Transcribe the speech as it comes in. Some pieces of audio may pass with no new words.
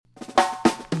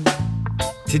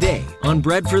Today on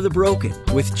Bread for the Broken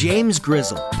with James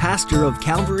Grizzle, pastor of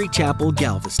Calvary Chapel,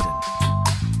 Galveston.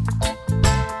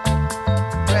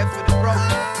 Bread for the broken.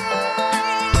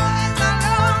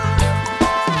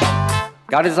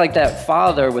 God is like that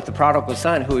father with the prodigal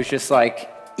son who is just like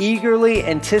eagerly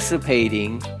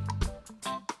anticipating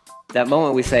that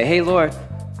moment we say, "Hey, Lord,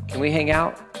 can we hang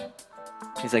out?"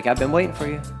 He's like, "I've been waiting for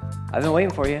you. I've been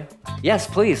waiting for you. Yes,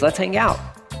 please, let's hang out.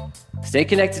 Stay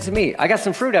connected to me. I got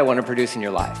some fruit I want to produce in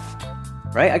your life,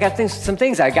 right? I got some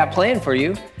things I got planned for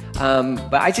you,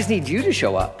 but I just need you to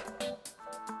show up.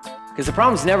 Because the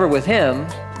problem's never with him.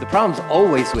 The problem's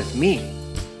always with me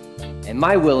and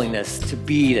my willingness to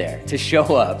be there, to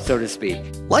show up, so to speak."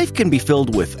 Life can be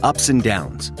filled with ups and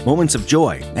downs, moments of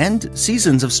joy, and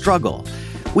seasons of struggle.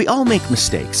 We all make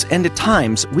mistakes, and at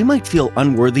times we might feel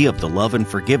unworthy of the love and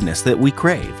forgiveness that we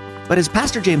crave. But as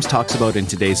Pastor James talks about in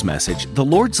today's message, the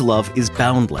Lord's love is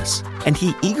boundless, and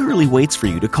He eagerly waits for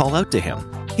you to call out to Him.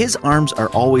 His arms are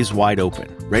always wide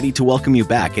open, ready to welcome you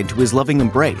back into His loving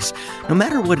embrace. No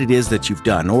matter what it is that you've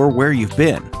done or where you've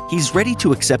been, He's ready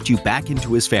to accept you back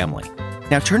into His family.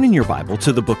 Now turn in your Bible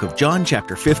to the book of John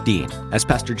chapter 15, as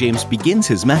Pastor James begins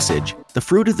his message, The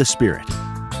Fruit of the Spirit.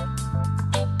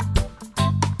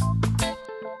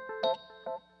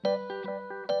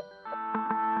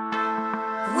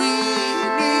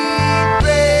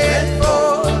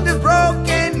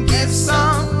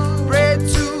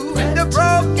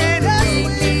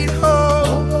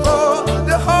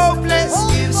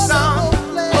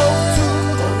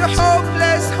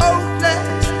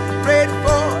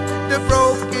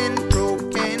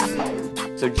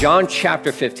 John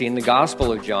chapter 15, the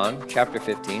Gospel of John chapter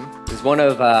 15 is one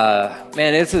of,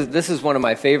 this is one of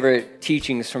my favorite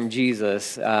teachings from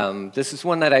Jesus. This is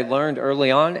one that I learned early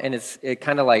on, and it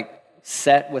kind of like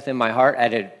set within my heart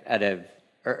at an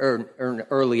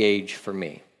early age for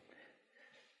me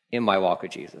in my walk with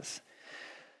Jesus.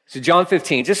 So John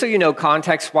 15, just so you know,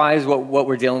 context-wise, what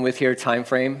we're dealing with here, time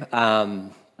frame.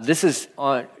 This is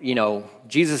on,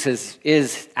 Jesus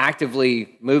is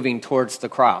actively moving towards the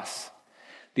cross.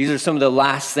 These are some of the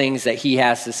last things that he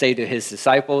has to say to his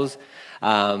disciples.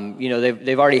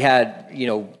 They've already had,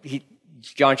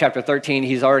 John chapter 13,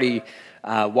 he's already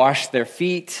washed their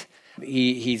feet.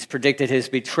 He's predicted his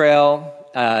betrayal.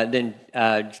 Then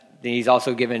he's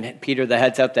also given Peter the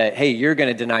heads up that, hey, you're going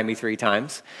to deny me 3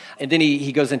 times. And then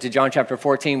he goes into John chapter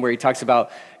 14 where he talks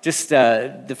about just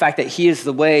the fact that he is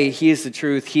the way, he is the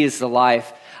truth, he is the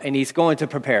life. And he's going to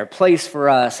prepare a place for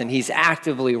us, and he's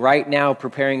actively right now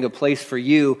preparing a place for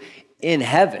you in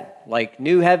heaven, like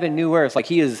new heaven, new earth. Like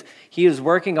he is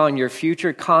working on your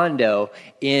future condo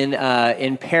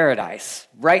in paradise.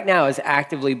 Right now is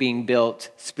actively being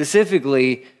built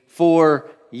specifically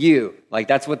for you. Like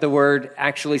that's what the word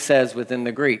actually says within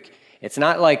the Greek. It's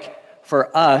not like for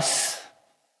us,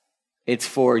 it's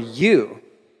for you.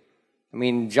 I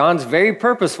mean, John's very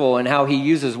purposeful in how he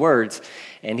uses words.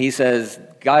 And he says,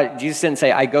 Jesus didn't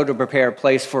say, I go to prepare a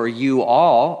place for you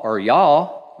all, or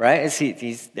y'all, right, as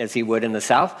he would in the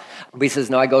South. But he says,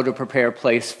 no, I go to prepare a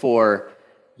place for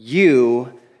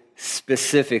you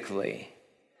specifically.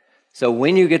 So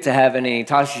when you get to heaven and he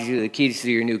tosses you the keys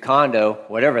to your new condo,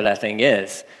 whatever that thing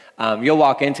is, you'll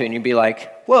walk into it and you'll be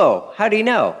like, whoa, how do you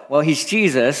know? Well, he's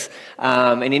Jesus,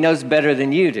 and he knows better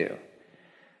than you do.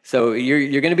 So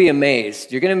you're going to be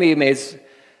amazed. You're going to be amazed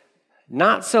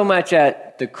not so much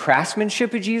at the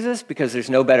craftsmanship of Jesus, because there's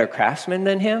no better craftsman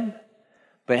than him,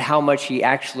 but how much he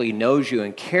actually knows you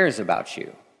and cares about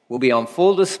you will be on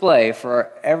full display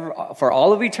for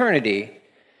all of eternity,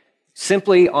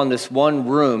 simply on this one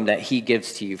room that he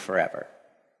gives to you forever.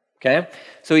 Okay?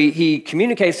 So he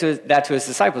communicates that to his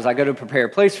disciples. I go to prepare a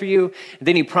place for you. And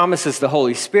then he promises the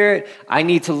Holy Spirit. I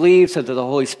need to leave so that the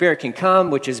Holy Spirit can come,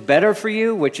 which is better for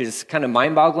you, which is kind of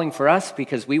mind-boggling for us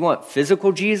because we want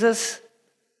physical Jesus,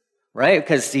 right?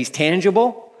 Because he's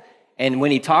tangible. And when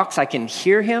he talks, I can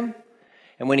hear him.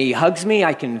 And when he hugs me,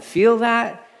 I can feel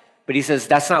that. But he says,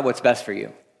 that's not what's best for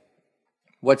you.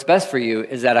 What's best for you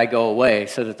is that I go away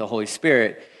so that the Holy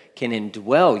Spirit can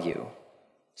indwell you.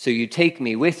 So you take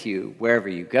me with you wherever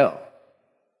you go.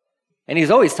 And he's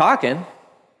always talking.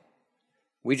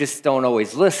 We just don't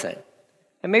always listen.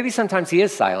 And maybe sometimes he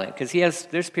is silent because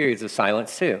there's periods of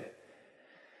silence too.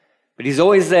 But he's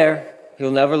always there. He'll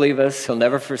never leave us. He'll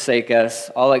never forsake us.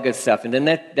 All that good stuff. And then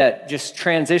that just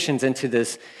transitions into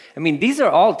this. I mean, these are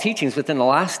all teachings within the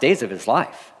last days of his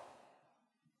life.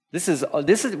 This is.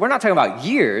 We're not talking about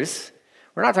years.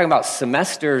 We're not talking about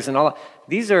semesters and all.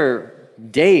 These are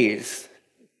days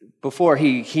before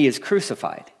he is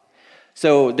crucified.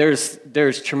 So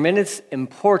there's tremendous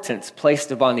importance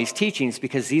placed upon these teachings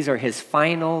because these are his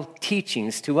final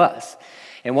teachings to us.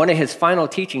 And one of his final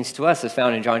teachings to us is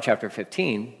found in John chapter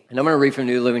 15. And I'm going to read from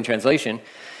New Living Translation.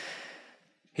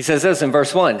 He says this in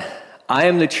verse 1, I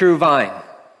am the true vine.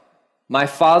 My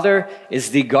Father is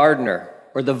the gardener,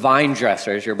 or the vine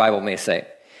dresser, as your Bible may say.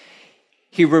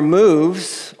 He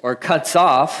removes or cuts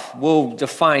off, we'll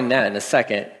define that in a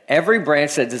second, every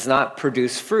branch that does not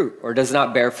produce fruit or does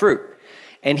not bear fruit.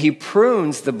 And he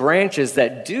prunes the branches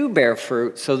that do bear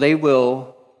fruit so they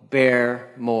will bear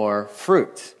more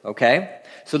fruit, okay?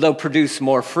 So they'll produce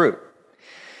more fruit.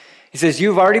 He says,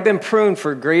 you've already been pruned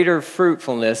for greater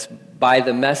fruitfulness by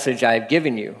the message I have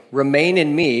given you. Remain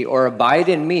in me or abide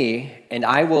in me, and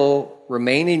I will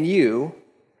remain in you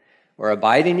or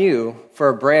abide in you, for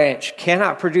a branch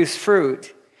cannot produce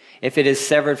fruit if it is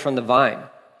severed from the vine.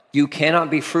 You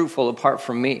cannot be fruitful apart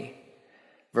from me.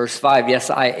 Verse 5, yes,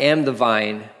 I am the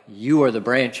vine, you are the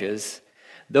branches.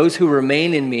 Those who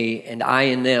remain in me and I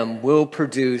in them will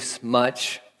produce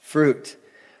much fruit.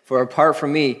 For apart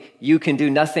from me, you can do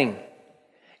nothing.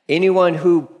 Anyone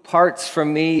who parts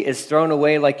from me is thrown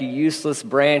away like a useless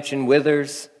branch and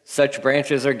withers. Such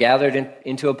branches are gathered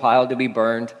into a pile to be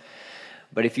burned.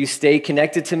 But if you stay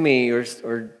connected to me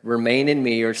or remain in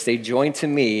me or stay joined to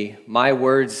me, my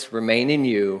words remain in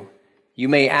you. You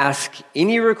may ask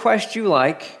any request you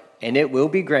like, and it will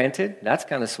be granted. That's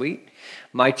kind of sweet.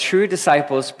 My true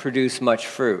disciples produce much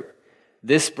fruit.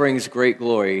 This brings great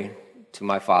glory to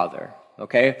my Father.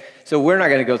 Okay? So we're not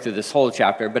going to go through this whole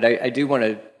chapter, but I do want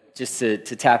to just to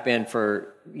tap in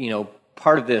for,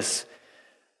 part of this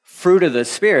fruit of the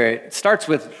Spirit. It starts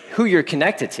with who you're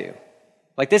connected to.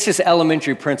 Like, this is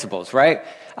elementary principles, right?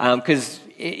 Because,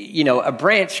 a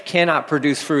branch cannot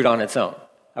produce fruit on its own.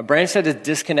 A branch that is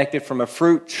disconnected from a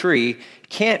fruit tree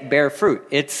can't bear fruit.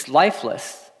 It's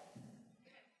lifeless.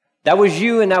 That was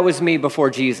you and that was me before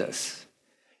Jesus.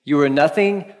 You were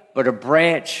nothing but a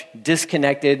branch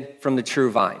disconnected from the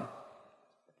true vine.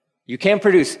 You can't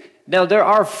produce. Now, there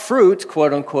are fruits,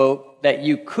 quote unquote, that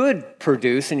you could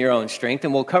produce in your own strength,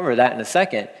 and we'll cover that in a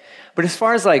second. But as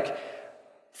far as like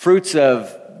fruits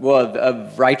of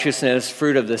righteousness,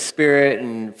 fruit of the Spirit,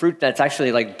 and fruit that's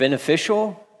actually like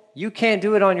beneficial, you can't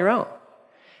do it on your own.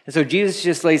 And so Jesus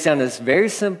just lays down this very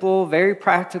simple, very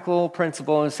practical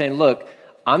principle and saying, look,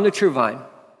 I'm the true vine.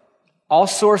 All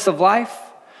source of life,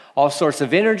 all source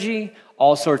of energy,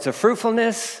 all sorts of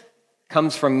fruitfulness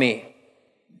comes from me.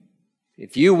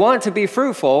 If you want to be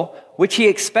fruitful, which he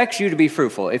expects you to be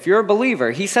fruitful, if you're a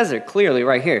believer, he says it clearly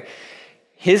right here.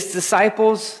 His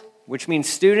disciples, which means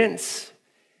students,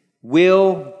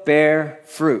 will bear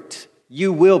fruit.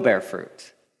 You will bear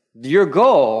fruit. Your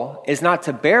goal is not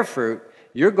to bear fruit.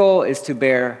 Your goal is to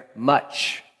bear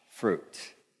much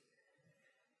fruit.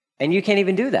 And you can't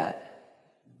even do that.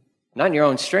 Not in your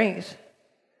own strength.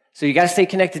 So you got to stay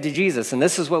connected to Jesus. And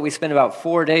this is what we spent about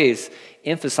 4 days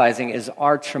emphasizing is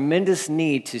our tremendous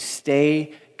need to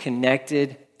stay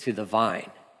connected to the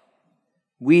vine.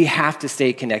 We have to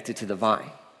stay connected to the vine.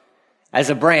 As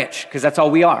a branch, because that's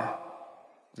all we are.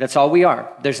 That's all we are.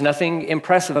 There's nothing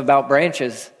impressive about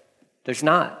branches. There's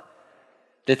not.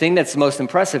 The thing that's most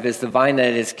impressive is the vine that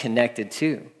it is connected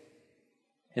to.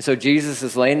 And so Jesus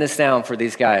is laying this down for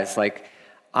these guys, like,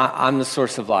 I'm the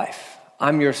source of life.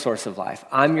 I'm your source of life.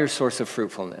 I'm your source of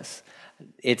fruitfulness.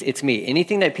 It's me.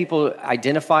 Anything that people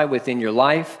identify within your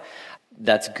life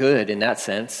that's good in that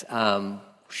sense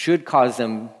should cause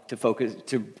them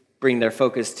to bring their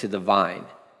focus to the vine,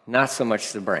 not so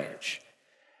much the branch.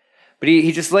 But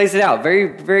he just lays it out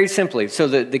very, very simply. So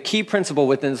the key principle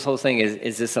within this whole thing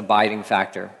is this abiding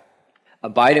factor.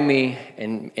 Abide in me,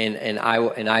 and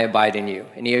I abide in you.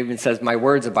 And he even says, my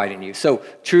words abide in you. So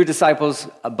true disciples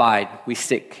abide.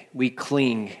 We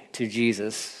cling to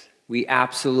Jesus. We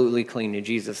absolutely cling to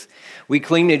Jesus. We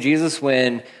cling to Jesus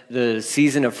when the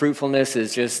season of fruitfulness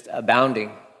is just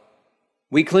abounding.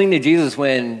 We cling to Jesus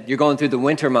when you're going through the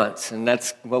winter months, and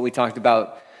that's what we talked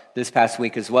about this past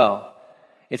week as well.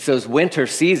 It's those winter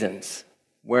seasons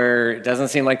where it doesn't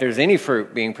seem like there's any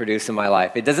fruit being produced in my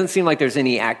life. It doesn't seem like there's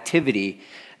any activity.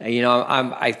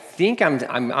 I think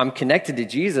I'm connected to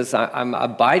Jesus. I'm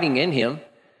abiding in him.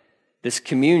 This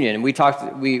communion, and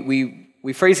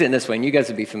we phrase it in this way, and you guys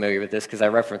would be familiar with this because I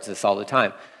reference this all the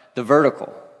time. The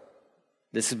vertical.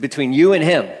 This is between you and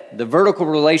him. The vertical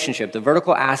relationship, the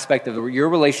vertical aspect of your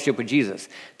relationship with Jesus.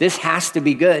 This has to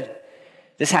be good.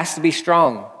 This has to be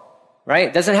strong, right?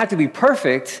 It doesn't have to be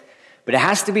perfect, but it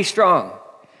has to be strong.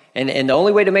 And the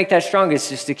only way to make that strong is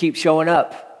just to keep showing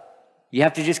up. You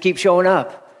have to just keep showing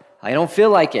up. I don't feel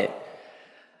like it.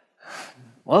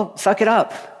 Well, suck it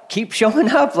up. keep showing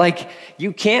up. Like,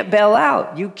 you can't bail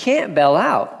out. You can't bail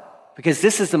out, because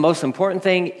this is the most important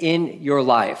thing in your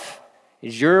life,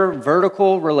 is your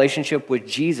vertical relationship with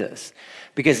Jesus.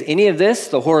 Because any of this,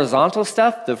 the horizontal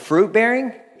stuff, the fruit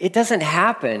bearing, it doesn't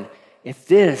happen if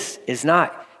this is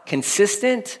not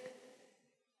consistent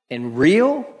and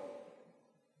real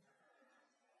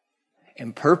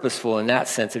and purposeful, in that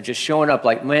sense of just showing up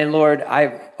like, man, Lord,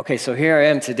 okay, so here I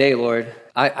am today, Lord.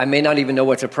 I may not even know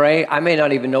what to pray. I may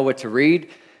not even know what to read,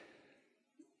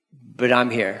 but I'm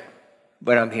here.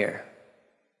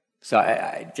 So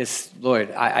I just,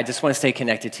 Lord, I just want to stay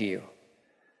connected to you.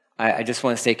 I just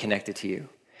want to stay connected to you.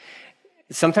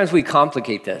 Sometimes we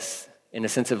complicate this in the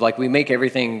sense of like we make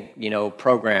everything,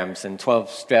 programs and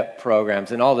 12-step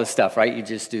programs and all this stuff, right? You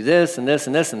just do this and this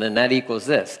and this, and then that equals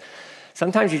this.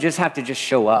 Sometimes you just have to just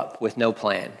show up with no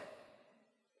plan,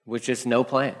 with just no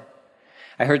plan.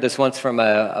 I heard this once from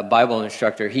a Bible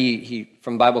instructor. He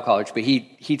from Bible college, but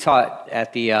he taught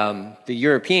at the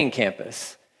European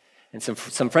campus, and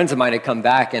some friends of mine had come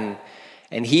back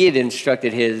and he had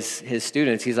instructed his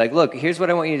students. He's like, look, here's what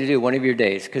I want you to do one of your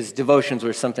days, because devotions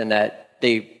were something that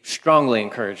they strongly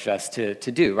encouraged us to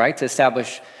do, right? To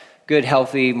establish good,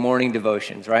 healthy morning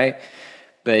devotions, right?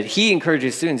 But he encouraged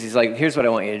his students. He's like, here's what I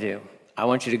want you to do. I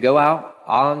want you to go out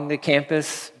on the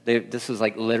campus. This was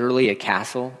like literally a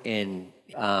castle in,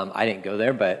 I didn't go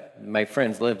there, but my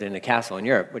friends lived in a castle in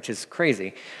Europe, which is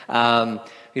crazy.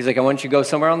 He's like, I want you to go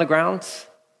somewhere on the grounds,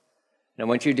 and I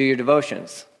want you to do your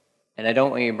devotions. And I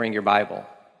don't want you to bring your Bible.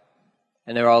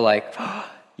 And they're all like, oh,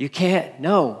 you can't,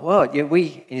 no, well,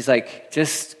 and he's like,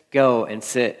 just go and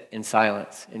sit in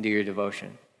silence and do your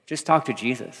devotion. Just talk to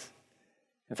Jesus.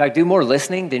 In fact, do more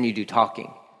listening than you do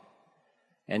talking.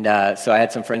 And so I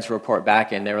had some friends report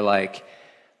back, and they were like,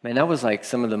 man, that was like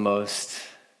some of the most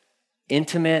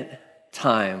intimate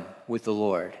time with the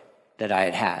Lord that I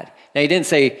had had. Now, he didn't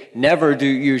say never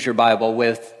use your Bible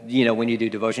with, when you do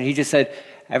devotion. He just said,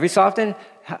 every so often,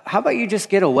 how about you just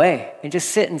get away and just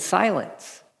sit in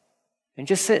silence and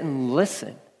just sit and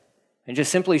listen and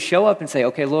just simply show up and say,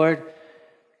 okay, Lord,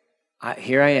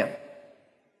 here I am.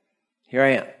 Here I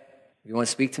am. If you want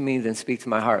to speak to me, then speak to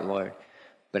my heart, Lord.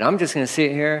 But I'm just going to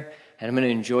sit here and I'm going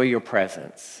to enjoy your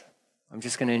presence. I'm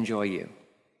just going to enjoy you.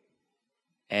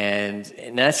 And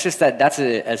that's just that's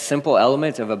a simple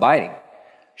element of abiding.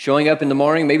 Showing up in the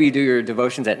morning, maybe you do your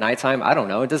devotions at nighttime. I don't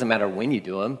know. It doesn't matter when you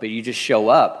do them, but you just show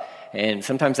up. And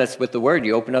sometimes that's with the Word.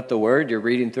 You open up the Word, you're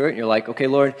reading through it, and you're like, okay,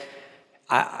 Lord,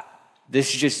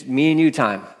 this is just me and you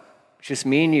time. It's just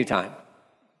me and you time.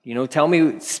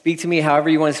 Speak to me however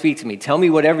you want to speak to me. Tell me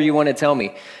whatever you want to tell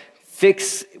me.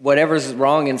 Fix whatever's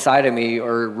wrong inside of me,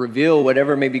 or reveal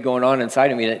whatever may be going on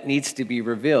inside of me that needs to be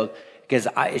revealed. Because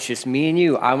it's just me and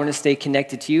you. I want to stay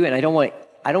connected to you, and I don't want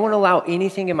to allow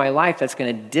anything in my life that's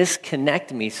going to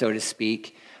disconnect me, so to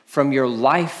speak, from your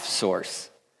life source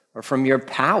or from your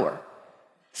power.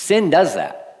 Sin does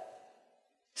that.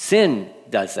 Sin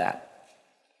does that.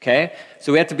 Okay?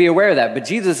 So we have to be aware of that. But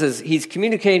Jesus he's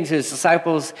communicating to his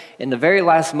disciples in the very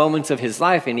last moments of his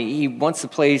life, and he wants to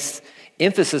place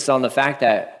emphasis on the fact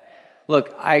that,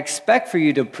 look, I expect for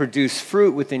you to produce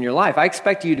fruit within your life. I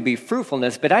expect you to be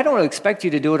fruitfulness, but I don't expect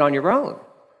you to do it on your own.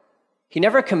 He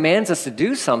never commands us to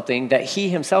do something that he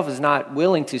himself is not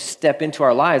willing to step into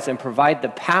our lives and provide the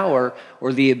power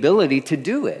or the ability to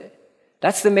do it.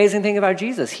 That's the amazing thing about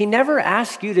Jesus. He never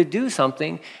asks you to do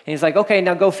something, and he's like, okay,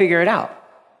 now go figure it out.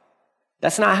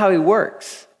 That's not how he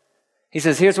works. He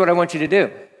says, here's what I want you to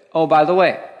do. Oh, by the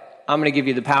way, I'm going to give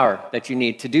you the power that you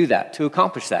need to do that, to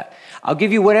accomplish that. I'll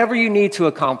give you whatever you need to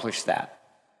accomplish that.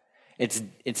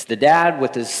 It's the dad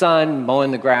with his son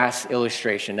mowing the grass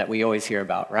illustration that we always hear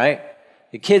about, right?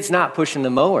 The kid's not pushing the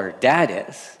mower, dad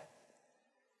is.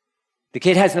 The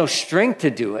kid has no strength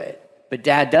to do it, but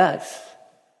dad does.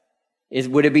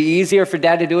 Would it be easier for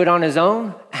dad to do it on his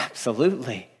own?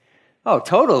 Absolutely. Oh,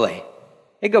 totally.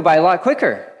 It'd go by a lot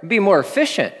quicker. It'd be more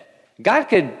efficient. God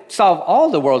could solve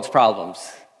all the world's problems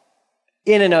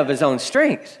in and of his own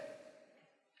strength,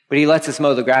 but he lets us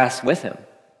mow the grass with him,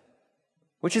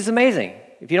 which is amazing.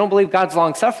 If you don't believe God's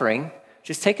long-suffering,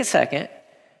 just take a second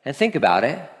and think about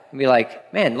it and be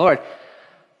like, man, Lord,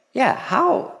 yeah,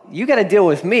 how? You got to deal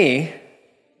with me.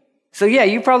 So yeah,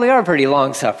 you probably are pretty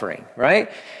long-suffering,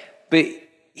 right? But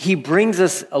he brings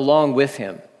us along with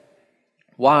him.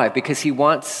 Why? Because he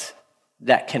wants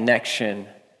that connection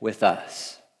with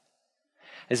us.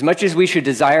 As much as we should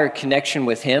desire connection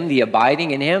with him, the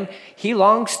abiding in him, he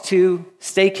longs to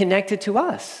stay connected to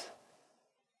us.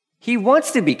 He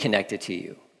wants to be connected to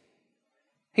you.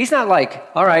 He's not like,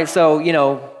 all right, so,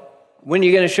 when are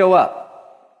you going to show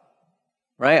up?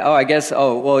 right? Oh, I guess,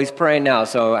 oh, well, he's praying now,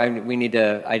 so I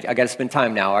got to spend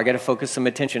time now. I got to focus some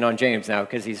attention on James now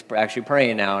because he's actually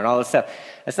praying now and all this stuff.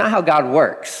 That's not how God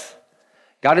works.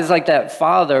 God is like that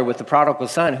father with the prodigal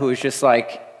son who is just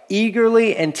like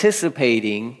eagerly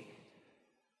anticipating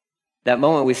that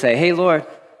moment we say, hey, Lord,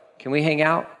 can we hang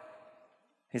out?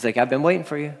 He's like, I've been waiting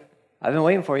for you. I've been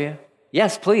waiting for you.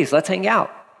 Yes, please, let's hang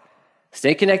out.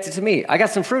 Stay connected to me. I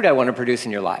got some fruit I want to produce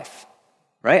in your life,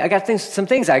 right? I got some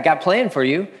things I got planned for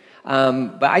you,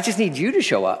 but I just need you to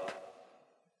show up.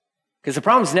 Because the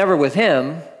problem's never with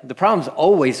him. The problem's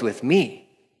always with me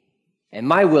and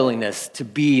my willingness to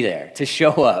be there, to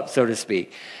show up, so to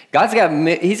speak.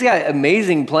 He's got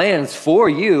amazing plans for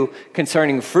you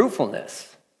concerning fruitfulness.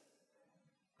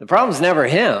 The problem's never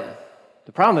him.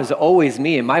 The problem is always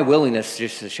me and my willingness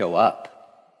just to show up.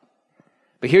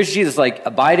 But here's Jesus like,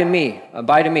 abide in me.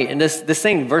 And this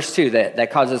thing, verse 2,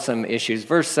 that causes some issues.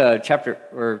 Same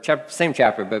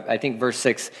chapter, but I think verse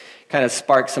 6 kind of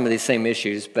sparks some of these same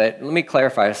issues. But let me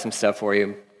clarify some stuff for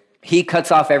you. He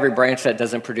cuts off every branch that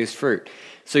doesn't produce fruit.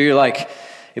 So you're like,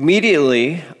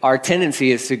 immediately, our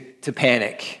tendency is to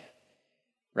panic,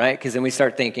 right? Because then we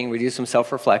start thinking, we do some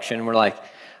self-reflection, and we're like,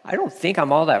 I don't think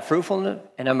I'm all that fruitful,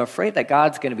 and I'm afraid that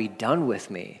God's going to be done with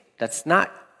me. That's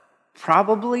not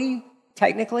probably,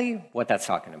 technically, what that's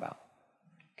talking about,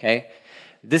 okay?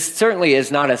 This certainly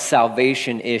is not a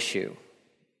salvation issue,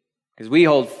 because we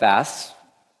hold fast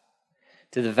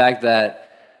to the fact that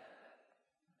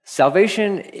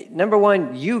salvation, number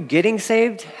one, you getting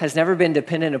saved has never been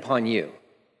dependent upon you.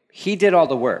 He did all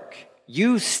the work.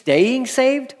 You staying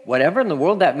saved, whatever in the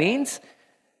world that means,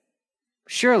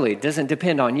 surely doesn't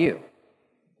depend on you.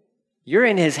 You're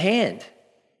in his hand.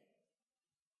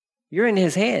 You're in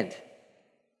his hand.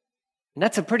 And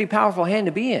that's a pretty powerful hand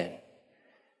to be in.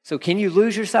 So can you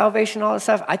lose your salvation, all that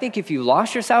stuff? I think if you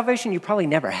lost your salvation, you probably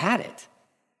never had it.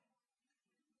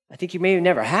 I think you may have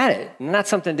never had it. And that's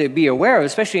something to be aware of,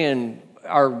 especially in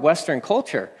our Western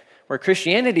culture, where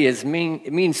Christianity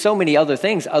means so many other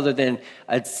things other than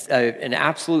an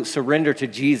absolute surrender to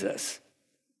Jesus,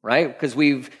 right? Because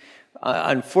we've,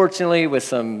 unfortunately, with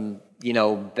some,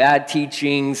 bad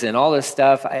teachings and all this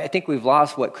stuff, I think we've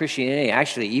lost what Christianity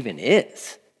actually even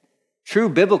is. True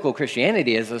biblical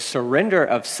Christianity is a surrender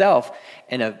of self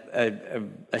and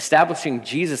establishing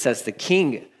Jesus as the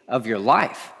king of your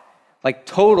life. Like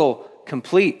total,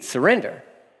 complete surrender.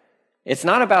 It's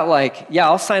not about like, yeah,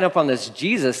 I'll sign up on this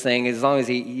Jesus thing as long as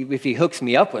if he hooks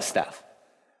me up with stuff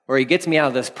or he gets me out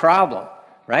of this problem,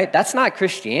 right? That's not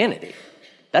Christianity.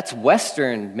 That's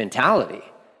Western mentality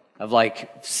of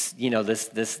like,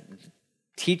 this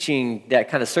teaching that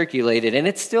kind of circulated, and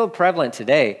it's still prevalent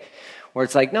today, where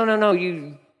it's like, no,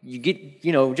 you get,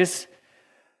 just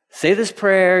say this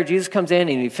prayer, Jesus comes in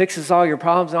and he fixes all your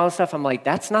problems and all this stuff. I'm like,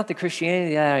 that's not the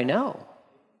Christianity that I know.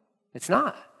 It's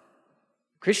not.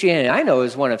 Christianity I know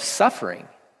is one of suffering.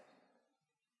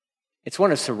 It's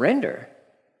one of surrender.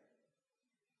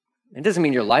 It doesn't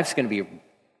mean your life's going to be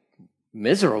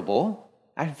miserable.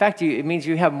 In fact, it means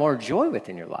you have more joy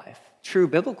within your life. True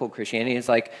biblical Christianity is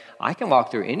like, I can walk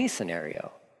through any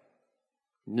scenario.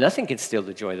 Nothing can steal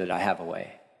the joy that I have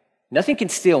away. Nothing can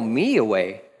steal me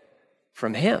away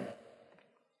from him.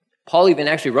 Paul even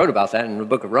actually wrote about that in the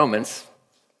book of Romans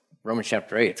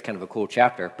chapter 8. It's kind of a cool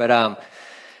chapter. But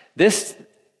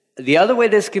the other way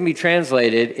this can be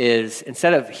translated is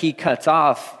instead of he cuts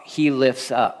off, he lifts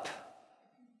up.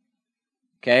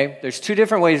 Okay? There's two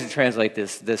different ways to translate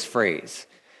this phrase.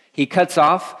 He cuts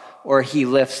off or he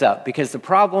lifts up. Because the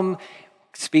problem,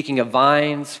 speaking of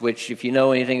vines, which if you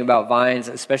know anything about vines,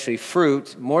 especially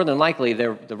fruit, more than likely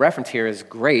the reference here is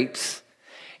grapes.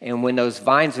 And when those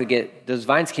vines could get,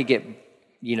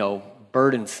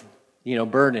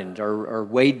 burdened or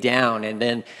weighed down, and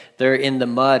then they're in the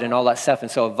mud and all that stuff.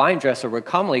 And so a vine dresser would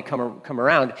commonly come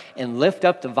around and lift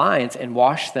up the vines and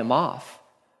wash them off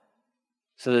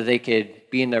so that they could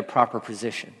be in their proper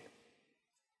position.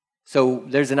 So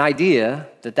there's an idea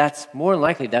that that's more than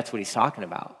likely that's what he's talking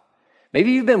about.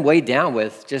 Maybe you've been weighed down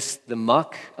with just the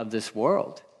muck of this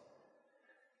world.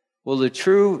 Well, the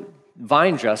true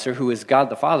vine dresser, who is God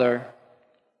the Father,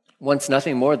 wants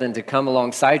nothing more than to come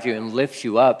alongside you and lift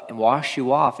you up and wash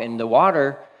you off. And the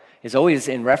water is always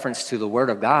in reference to the Word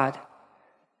of God.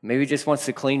 Maybe he just wants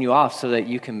to clean you off so that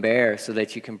you can bear, so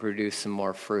that you can produce some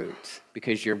more fruit,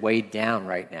 because you're weighed down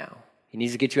right now. He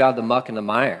needs to get you out of the muck and the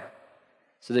mire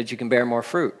so that you can bear more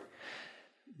fruit.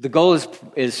 The goal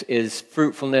is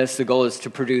fruitfulness. The goal is to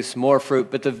produce more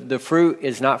fruit, but the fruit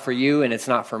is not for you and it's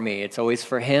not for me. It's always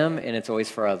for him and it's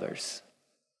always for others.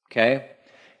 Okay?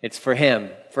 It's for him,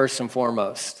 first and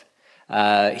foremost.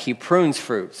 He prunes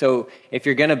fruit. So if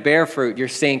you're going to bear fruit, you're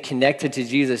staying connected to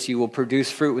Jesus, you will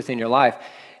produce fruit within your life.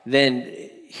 Then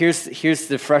here's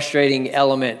the frustrating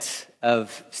element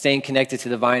of staying connected to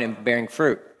the vine and bearing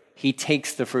fruit. He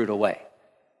takes the fruit away.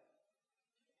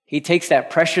 He takes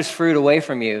that precious fruit away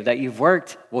from you that you've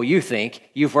worked, well, you think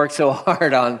you've worked so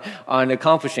hard on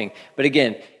accomplishing. But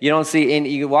again, you don't see, and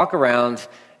you walk around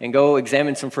and go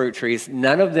examine some fruit trees.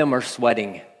 None of them are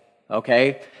sweating,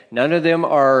 okay? None of them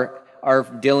are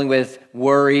dealing with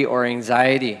worry or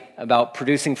anxiety about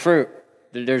producing fruit.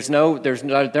 They're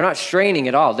not straining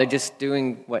at all. They're just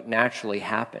doing what naturally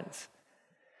happens.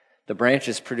 The branch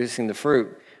is producing the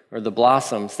fruit or the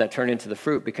blossoms that turn into the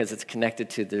fruit because it's connected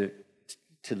to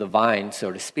the vine,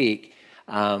 so to speak,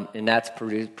 and that's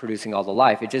producing all the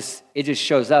life. It just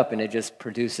shows up and it just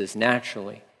produces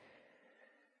naturally.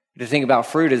 The thing about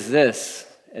fruit is this: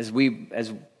 as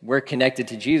we're connected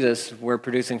to Jesus, we're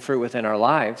producing fruit within our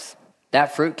lives.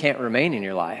 That fruit can't remain in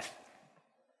your life.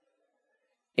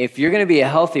 If you're going to be a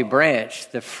healthy branch,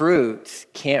 the fruit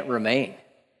can't remain.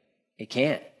 It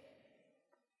can't.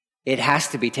 It has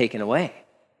to be taken away.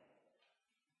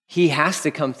 He has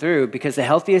to come through because the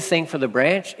healthiest thing for the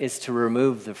branch is to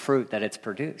remove the fruit that it's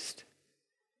produced.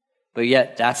 But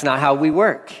yet, that's not how we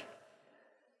work.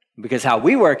 Because how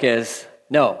we work is,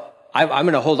 no, I'm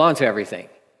going to hold on to everything.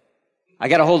 I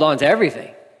got to hold on to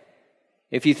everything.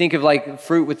 If you think of like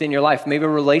fruit within your life, maybe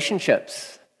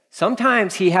relationships.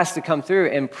 Sometimes he has to come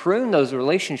through and prune those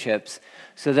relationships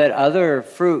so that other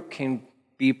fruit can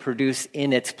be produced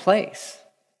in its place.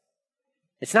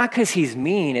 It's not because he's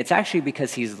mean, it's actually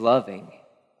because he's loving.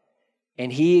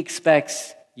 And he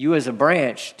expects you as a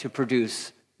branch to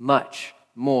produce much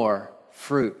more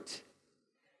fruit.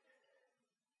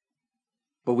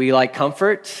 But we like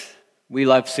comfort, we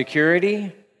love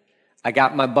security. I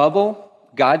got my bubble.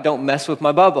 God, don't mess with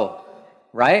my bubble,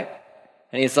 right?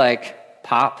 And he's like,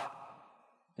 Pop.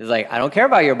 He's like, I don't care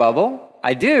about your bubble.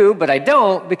 I do, but I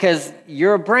don't because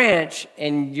you're a branch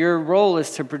and your role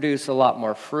is to produce a lot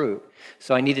more fruit.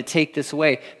 So I need to take this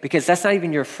away because that's not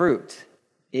even your fruit.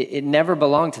 It never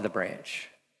belonged to the branch.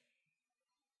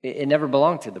 It never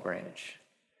belonged to the branch.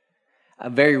 A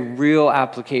very real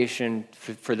application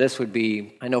for this would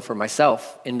be, I know for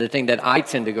myself, and the thing that I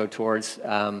tend to go towards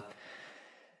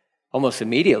almost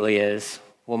immediately is,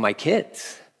 well, my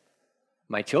kids,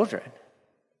 my children.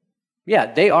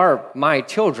 Yeah, they are my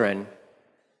children,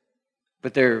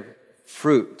 but they're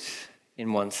fruit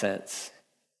in one sense,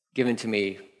 given to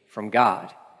me from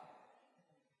God.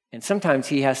 And sometimes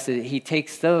he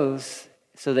takes those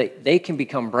so that they can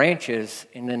become branches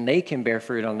and then they can bear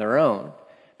fruit on their own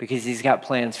because he's got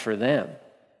plans for them.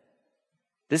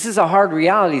 This is a hard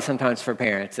reality sometimes for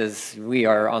parents as we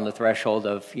are on the threshold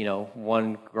of,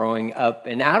 one growing up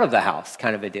and out of the house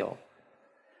kind of a deal.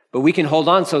 But we can hold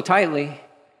on so tightly.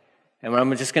 And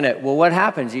I'm just what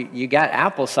happens? You got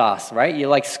applesauce, right? You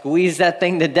like squeeze that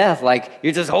thing to death. Like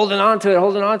you're just holding on to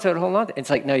it. It's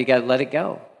like, no, you got to let it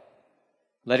go.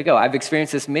 Let it go. I've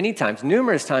experienced this many times,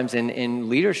 numerous times in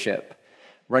leadership,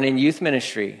 running youth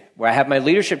ministry, where I have my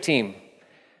leadership team.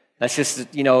 That's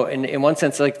just, in one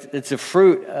sense, like it's a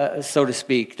fruit, so to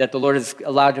speak, that the Lord has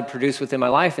allowed to produce within my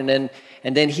life. And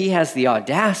then he has the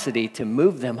audacity to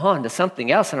move them on to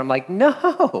something else. And I'm like,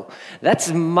 no,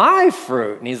 that's my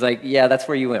fruit. And he's like, yeah, that's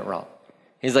where you went wrong.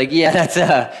 He's like,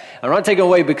 yeah, I'm not taking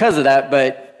away because of that,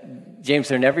 but James,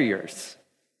 they're never yours.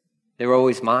 They were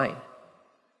always mine.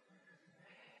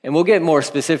 And we'll get more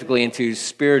specifically into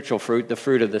spiritual fruit, the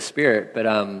fruit of the Spirit, but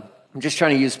I'm just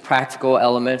trying to use practical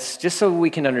elements just so we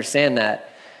can understand that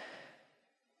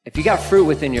if you got fruit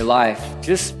within your life,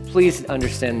 just please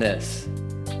understand this.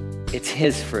 It's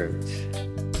his fruit.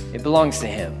 It belongs to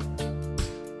him.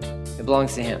 It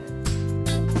belongs to him.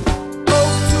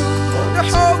 The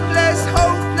hopeless,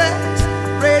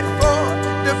 bread for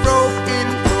the broken.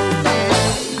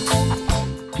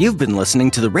 You've been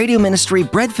listening to the radio ministry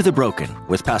Bread for the Broken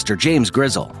with Pastor James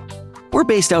Grizzle. We're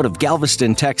based out of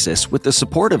Galveston, Texas, with the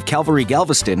support of Calvary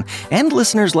Galveston and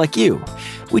listeners like you.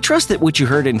 We trust that what you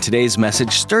heard in today's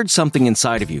message stirred something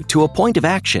inside of you to a point of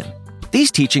action.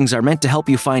 These teachings are meant to help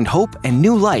you find hope and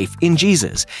new life in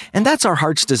Jesus, and that's our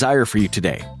heart's desire for you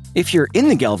today. If you're in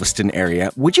the Galveston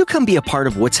area, would you come be a part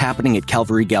of what's happening at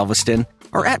Calvary Galveston?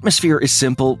 Our atmosphere is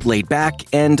simple, laid back,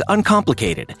 and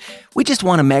uncomplicated. We just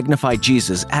want to magnify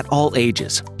Jesus at all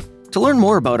ages. To learn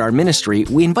more about our ministry,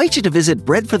 we invite you to visit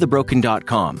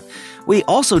breadforthebroken.com. We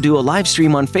also do a live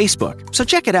stream on Facebook, so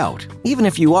check it out, even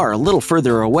if you are a little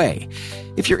further away.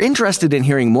 If you're interested in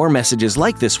hearing more messages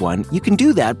like this one, you can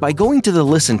do that by going to the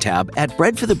Listen tab at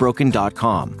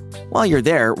breadforthebroken.com. While you're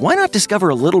there, why not discover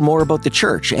a little more about the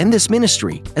church and this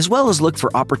ministry, as well as look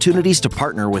for opportunities to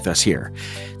partner with us here.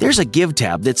 There's a Give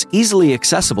tab that's easily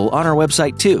accessible on our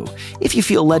website too, if you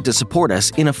feel led to support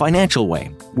us in a financial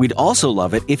way. We'd also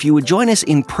love it if you would join us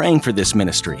in praying for this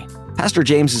ministry. Pastor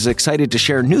James is excited to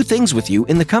share new things with you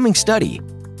in the coming study.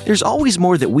 There's always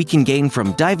more that we can gain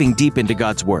from diving deep into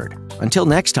God's Word. Until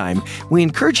next time, we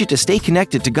encourage you to stay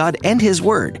connected to God and His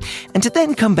Word, and to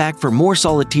then come back for more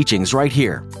solid teachings right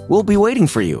here. We'll be waiting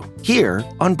for you, here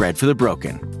on Bread for the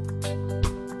Broken.